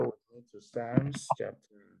Psalms chapter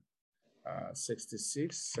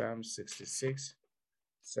 66, Psalm 66,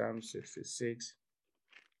 Psalm 66.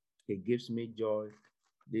 It gives me joy.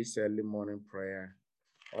 This early morning prayer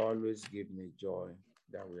always gives me joy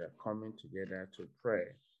that we are coming together to pray.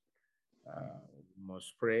 We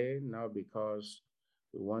must pray not because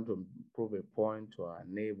we want to prove a point to our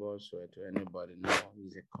neighbors or to anybody. No,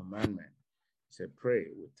 it's a commandment. It's a pray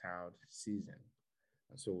without season.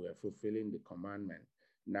 And so we are fulfilling the commandment.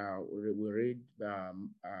 Now we read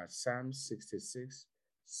Psalm 66,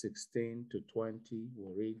 16 to 20.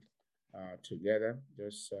 We'll read together.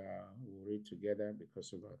 We'll read together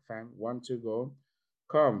because of our time. One to go.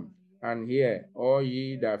 Come and hear, all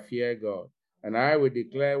ye that fear God, and I will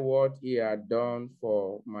declare what he had done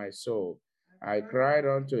for my soul. I cried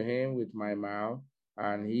unto him with my mouth,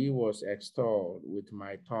 and he was extolled with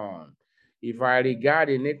my tongue. If I regard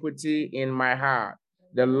iniquity in my heart,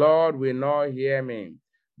 the Lord will not hear me.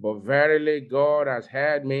 But verily God has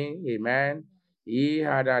heard me. Amen. He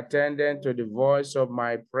had attended to the voice of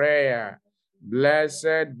my prayer.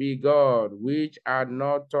 Blessed be God, which had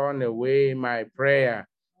not turned away my prayer,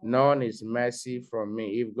 none is mercy from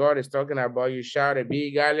me. If God is talking about you, shout a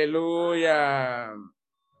big hallelujah.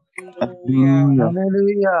 Hallelujah.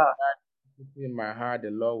 Hallelujah. In my heart, the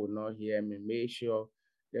Lord will not hear me. Make sure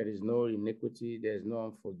there is no iniquity, there's no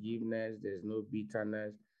unforgiveness, there's no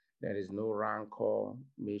bitterness, there is no rancor.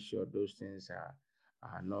 Make sure those things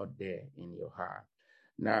are not there in your heart.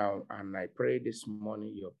 Now, and I pray this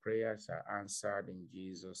morning your prayers are answered in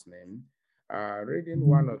Jesus' name. Reading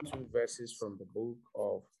one or two verses from the book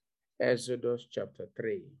of Exodus chapter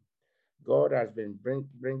 3. God has been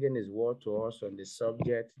bringing his word to us on the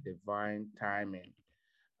subject divine timing.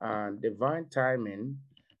 Divine timing.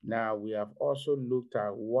 Now, we have also looked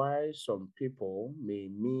at why some people may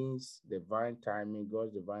miss divine timing,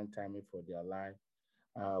 God's divine timing for their life.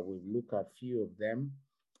 We've looked at few of them,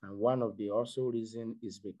 and one of the also reason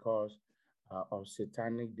is because of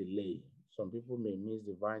satanic delay. Some people may miss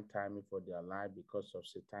divine timing for their life because of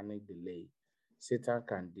satanic delay. Satan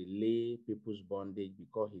can delay people's bondage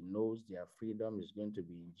because he knows their freedom is going to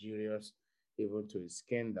be injurious even to his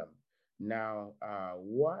kingdom. Now,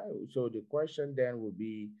 why? So the question then would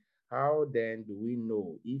be, how then do we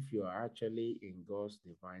know if you are actually in God's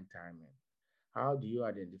divine timing? How do you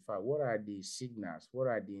identify? What are the signals? What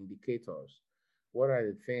are the indicators? What are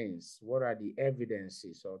the things? What are the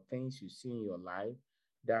evidences or things you see in your life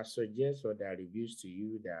that suggest or that reveals to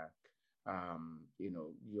you that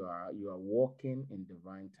you are walking in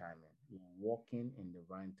divine timing. You are walking in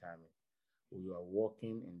divine timing. You are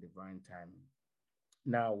walking in divine timing.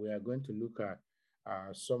 Now we are going to look at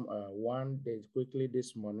some one day quickly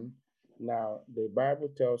this morning. Now the Bible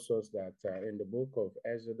tells us that in the book of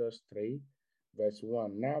Exodus 3, verse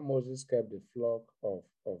 1, now Moses kept the flock of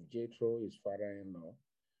Jethro, his father-in-law,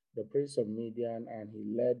 the priest of Midian, and he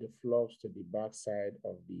led the flocks to the backside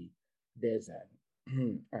of the desert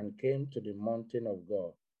and came to the mountain of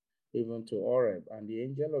God, even to Horeb. And the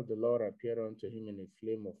angel of the Lord appeared unto him in a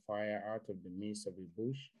flame of fire out of the midst of a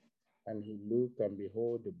bush. And he looked, and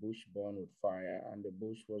behold, the bush burned with fire, and the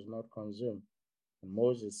bush was not consumed. And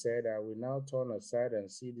Moses said, I will now turn aside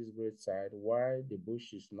and see this great sight, why the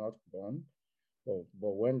bush is not burned. But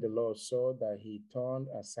when the Lord saw that he turned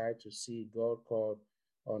aside to see, God called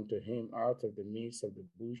unto him out of the midst of the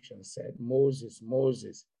bush and said, Moses,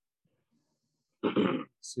 Moses.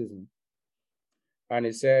 Excuse me. And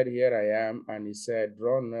he said, Here I am. And he said,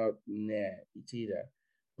 Draw not near it either.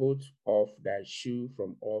 Put off thy shoe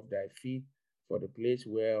from off thy feet, for the place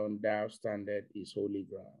whereon thou standest is holy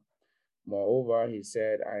ground. Moreover, he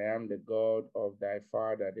said, I am the God of thy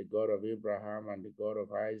father, the God of Abraham, and the God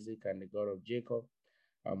of Isaac, and the God of Jacob.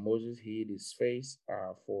 And Moses hid his face,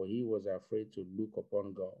 for he was afraid to look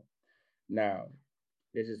upon God. Now,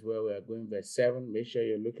 this is where we are going, verse 7. Make sure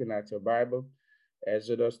you're looking at your Bible.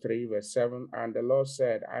 Exodus 3, verse 7. And the Lord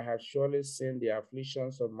said, I have surely seen the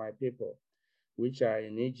afflictions of my people, which are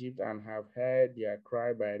in Egypt, and have heard their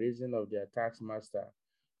cry by reason of their taskmaster,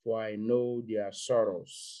 for I know their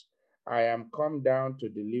sorrows. I am come down to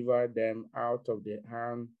deliver them out of the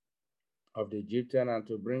hand of the Egyptian, and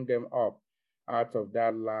to bring them up out of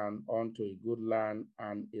that land unto a good land,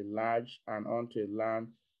 and a large, and unto a land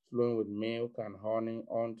flowing with milk and honey,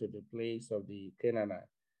 unto the place of the Canaanite,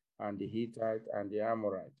 and the Hittite, and the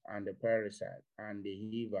Amorite, and the Perizzite, and the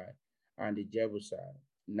Hivite, and the Jebusite.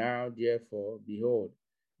 Now, therefore, behold,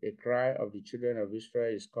 the cry of the children of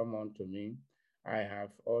Israel is come unto me. I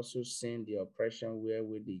have also seen the oppression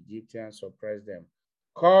wherewith the Egyptians oppress them.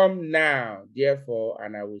 Come now, therefore,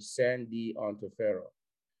 and I will send thee unto Pharaoh,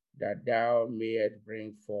 that thou mayest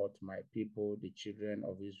bring forth my people, the children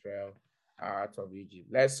of Israel, out of Egypt.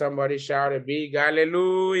 Let somebody shout a big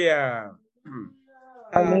hallelujah.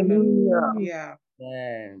 Hallelujah.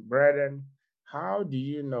 Man, brethren, how do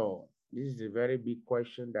you know? This is a very big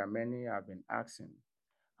question that many have been asking.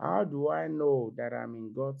 How do I know that I'm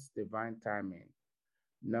in God's divine timing?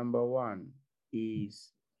 Number one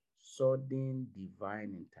is sudden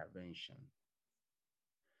divine intervention.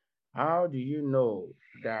 How do you know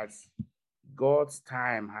that God's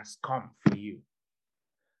time has come for you?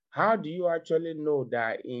 How do you actually know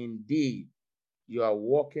that indeed you are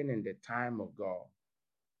walking in the time of God?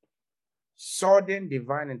 Sudden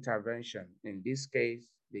divine intervention. In this case,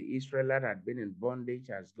 the Israelites had been in bondage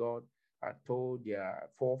as God had told their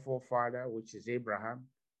forefather, which is Abraham,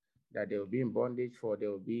 that they will be in bondage for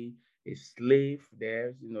there will be a slave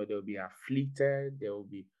there, they will be afflicted, they will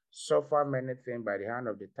be suffer many things by the hand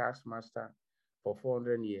of the taskmaster for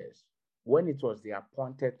 400 years. When it was the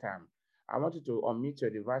appointed time, I want you to unmute your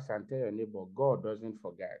device and tell your neighbor, God doesn't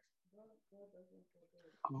forget.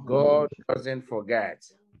 God doesn't forget.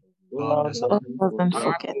 God doesn't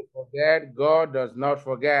forget. Forget. God does not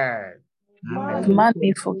forget. Man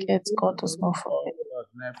may forget, God does not forget. God does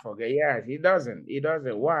not forget. Yes, he doesn't. He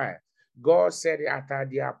doesn't. Why? God said at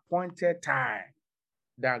the appointed time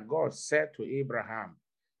that God said to Abraham,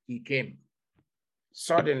 he came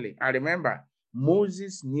suddenly. And remember,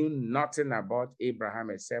 Moses knew nothing about Abraham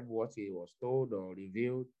except what he was told or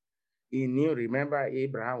revealed. He knew, remember,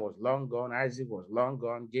 Abraham was long gone, Isaac was long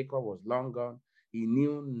gone, Jacob was long gone. He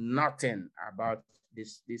knew nothing about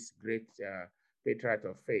this great patriarch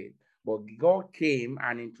of faith. But God came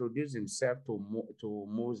and introduced himself to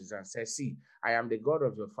Moses and said, see, I am the God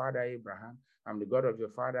of your father Abraham. I'm the God of your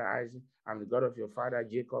father Isaac. I'm the God of your father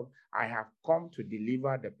Jacob. I have come to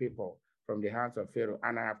deliver the people from the hands of Pharaoh,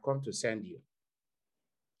 and I have come to send you.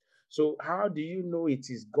 So how do you know it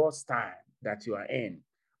is God's time that you are in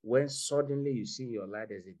when suddenly you see in your life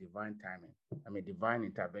there's a divine timing, divine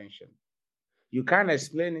intervention? You can't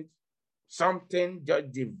explain it. Something,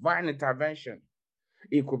 just divine intervention.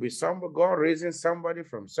 It could be somebody, God raising somebody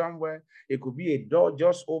from somewhere. It could be a door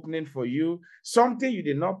just opening for you. Something you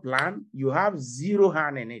did not plan. You have zero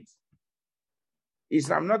hand in it.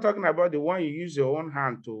 I'm not talking about the one you use your own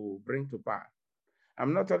hand to bring to pass.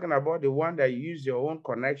 I'm not talking about the one that you use your own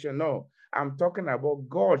connection. No, I'm talking about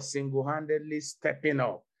God single-handedly stepping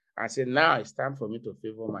up and saying, now it's time for me to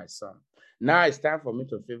favor my son. Now it's time for me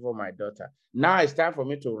to favor my daughter. Now it's time for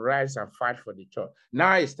me to rise and fight for the church.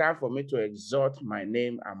 Now it's time for me to exalt my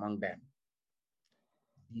name among them.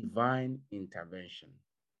 Divine intervention.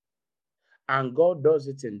 And God does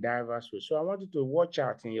it in diverse ways. So I want you to watch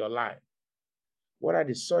out in your life. What are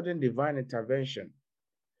the sudden divine intervention?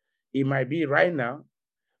 It might be right now.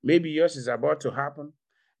 Maybe yours is about to happen.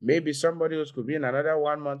 Maybe somebody else could be in another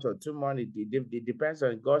 1 month or 2 months. It depends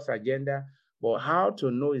on God's agenda. But how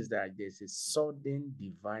to know is that there's a sudden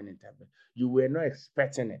divine intervention. You were not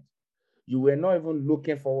expecting it. You were not even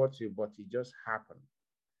looking forward to it, but it just happened.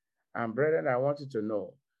 And brethren, I want you to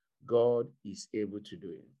know, God is able to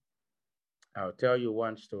do it. I'll tell you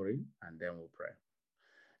one story and then we'll pray.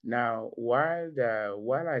 Now,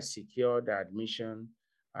 while I secured the admission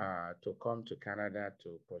to come to Canada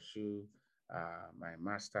to pursue my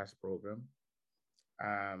master's program,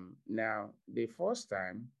 now the first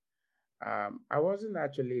time I wasn't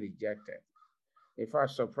actually rejected. In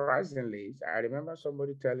fact, surprisingly, I remember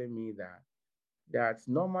somebody telling me that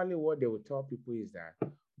normally what they would tell people is that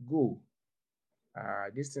go,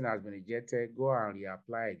 this thing has been rejected, go and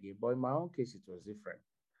reapply again. But in my own case, it was different.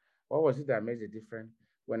 What was it that made it different?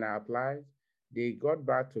 When I applied, they got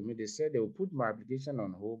back to me. They said they would put my application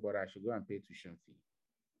on hold, but I should go and pay tuition fee.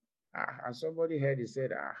 And somebody heard it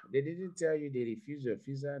said, they didn't tell you they refused your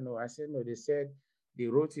visa. No, I said, no, they said, they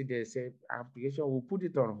wrote it, they said, application, we'll put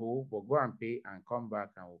it on hold, but go and pay and come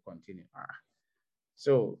back and we'll continue.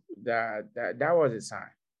 So that was a sign.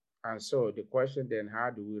 And so the question then,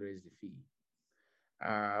 how do we raise the fee?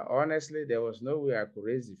 Honestly, there was no way I could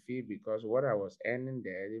raise the fee because what I was earning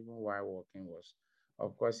there, even while working, was,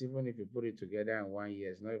 of course, even if you put it together in 1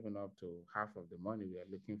 year, it's not even up to half of the money we are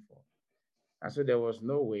looking for. And so there was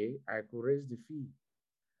no way I could raise the fee.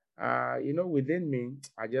 Within me,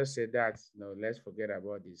 I just said that, let's forget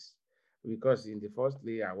about this. Because in the first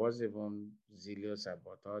place, I wasn't even zealous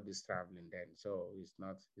about all this traveling then. So it's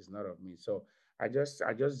not of me. So I just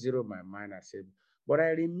zeroed my mind. I said, but I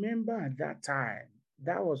remember at that time,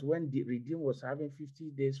 that was when the Redeem was having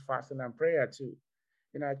 50 days fasting and prayer too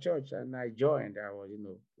in our church. And I joined. I was,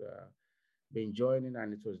 been joining,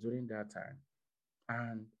 and it was during that time.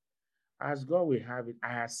 And as God will have it,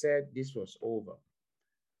 I had said this was over.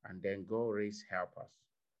 And then God raised helpers,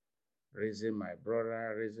 raising my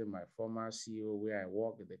brother, raising my former CEO where I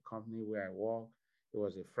work, the company where I work. He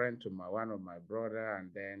was a friend to one of my brother, and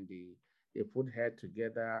then they put head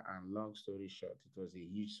together, and long story short, it was a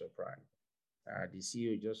huge surprise. The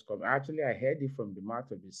CEO just come. Actually, I heard it from the mouth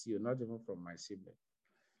of the CEO, not even from my sibling.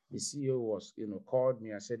 The CEO was, called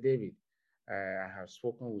me and said, David, I have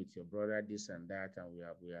spoken with your brother, this and that, and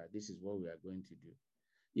this is what we are going to do.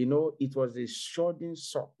 It was a sudden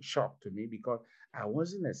shock to me because I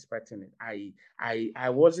wasn't expecting it. I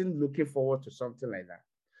wasn't looking forward to something like that.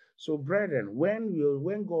 So, brethren,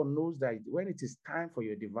 when God knows that when it is time for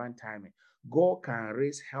your divine timing, God can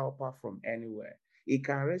raise helper from anywhere. He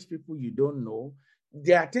can raise people you don't know.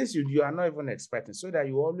 There are things you are not even expecting, so that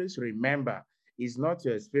you always remember it's not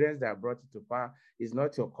your experience that brought it to pass. It's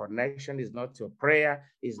not your connection. It's not your prayer.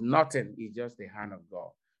 It's nothing. It's just the hand of God.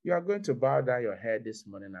 You are going to bow down your head this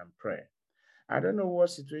morning and pray. I don't know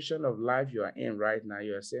what situation of life you are in right now.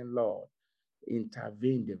 You are saying, Lord,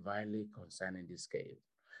 intervene divinely concerning this case.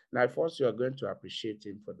 Now, first, you are going to appreciate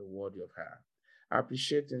him for the word you have heard.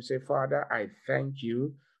 Appreciate him. Say, Father, I thank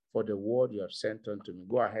you for the word you have sent unto me.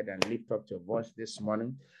 Go ahead and lift up your voice this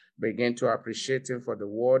morning. Begin to appreciate him for the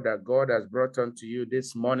word that God has brought unto you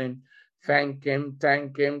this morning. Thank him,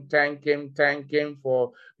 thank him, thank him, thank him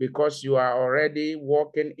for because you are already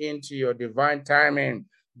walking into your divine timing.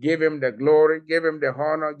 Give him the glory, give him the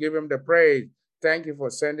honor, give him the praise. Thank you for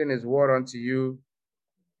sending his word unto you.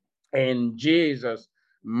 In Jesus'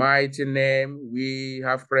 mighty name, we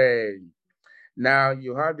have prayed. Now,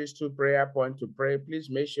 you have these 2 prayer points to pray. Please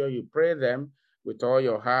make sure you pray them with all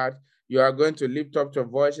your heart. You are going to lift up your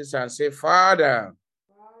voices and say, Father,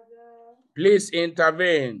 please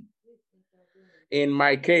intervene in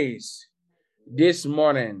my case this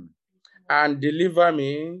morning and deliver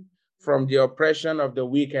me from the oppression of the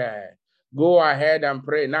wicked. Go ahead and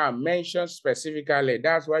pray. Now, mention specifically.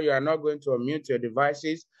 That's why you are not going to unmute your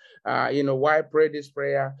devices. Why pray this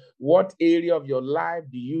prayer? What area of your life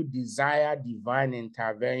do you desire divine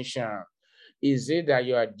intervention? Is it that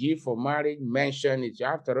you are due for marriage? Mention it.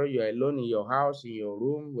 After all, you are alone in your house, in your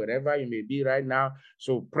room, wherever you may be right now.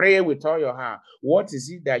 So pray with all your heart. What is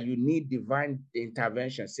it that you need divine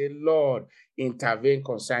intervention? Say, Lord, intervene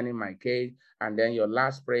concerning my case. And then your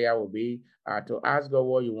last prayer will be to ask God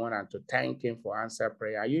what you want and to thank him for answered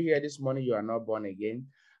prayer. Are you here this morning? You are not born again.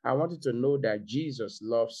 I want you to know that Jesus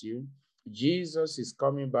loves you. Jesus is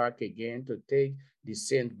coming back again to take the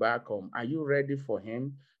saint back home. Are you ready for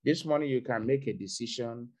him? This morning, you can make a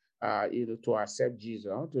decision to accept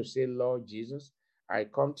Jesus. I want to say, Lord Jesus, I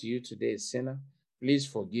come to you today, a sinner. Please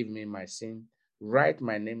forgive me my sin. Write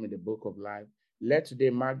my name in the book of life. Let today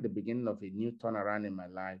mark the beginning of a new turnaround in my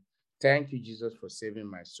life. Thank you, Jesus, for saving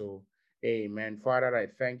my soul. Amen. Father, I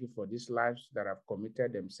thank you for these lives that have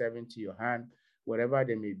committed themselves into your hand. Wherever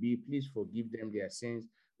they may be, please forgive them their sins.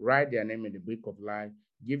 Write their name in the book of life.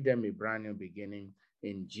 Give them a brand new beginning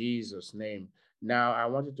in Jesus' name. Now, I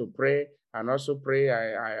wanted to pray and also pray.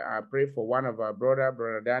 I pray for one of our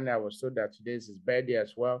Brother Daniel. I was told that today is his birthday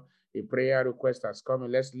as well. A prayer request has come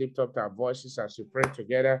in. Let's lift up our voices as we pray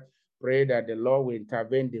together. Pray that the Lord will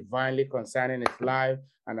intervene divinely concerning his life.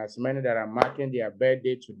 And as many that are marking their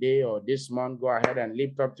birthday today or this month, go ahead and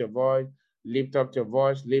lift up your voice. Lift up your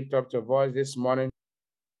voice. Lift up your voice this morning.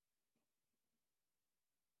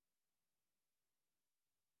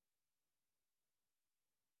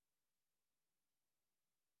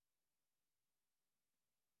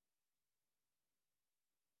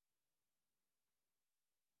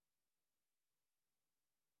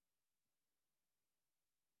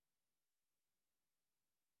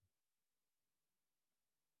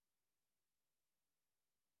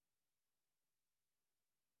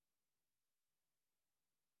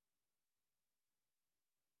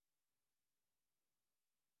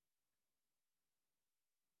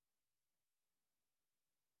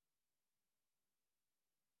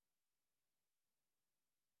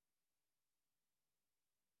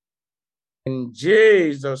 In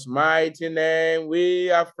Jesus' mighty name, we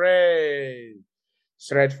are prayed.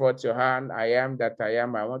 Stretch forth your hand. I am that I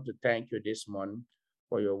am. I want to thank you this morning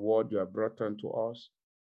for your word you have brought unto us,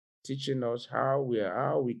 teaching us how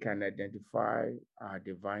we can identify our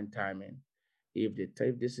divine timing. If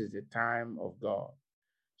this is the time of God,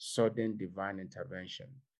 sudden divine intervention.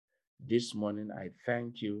 This morning, I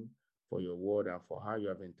thank you for your word and for how you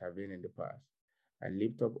have intervened in the past. I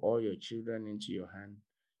lift up all your children into your hand.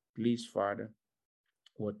 Please, Father,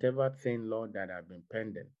 whatever thing, Lord, that have been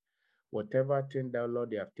pending, whatever thing that, Lord,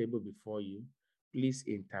 they have tabled before you, please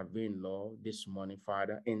intervene, Lord, this morning,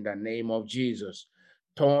 Father, in the name of Jesus.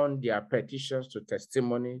 Turn their petitions to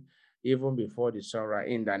testimony. even before the sunrise,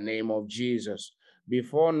 in the name of Jesus.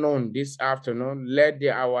 Before noon this afternoon, let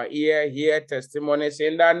our ear hear testimonies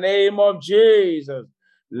in the name of Jesus.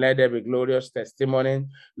 Let there be glorious testimony,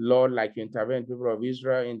 Lord, like you intervened people of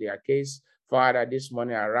Israel in their case. Father, this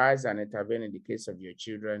morning arise and intervene in the case of your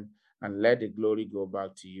children, and let the glory go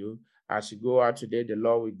back to you. As you go out today, the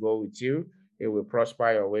Lord will go with you. It will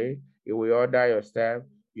prosper your way. It will order your step.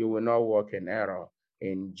 You will not walk in error.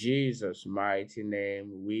 In Jesus' mighty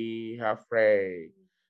name, we have prayed.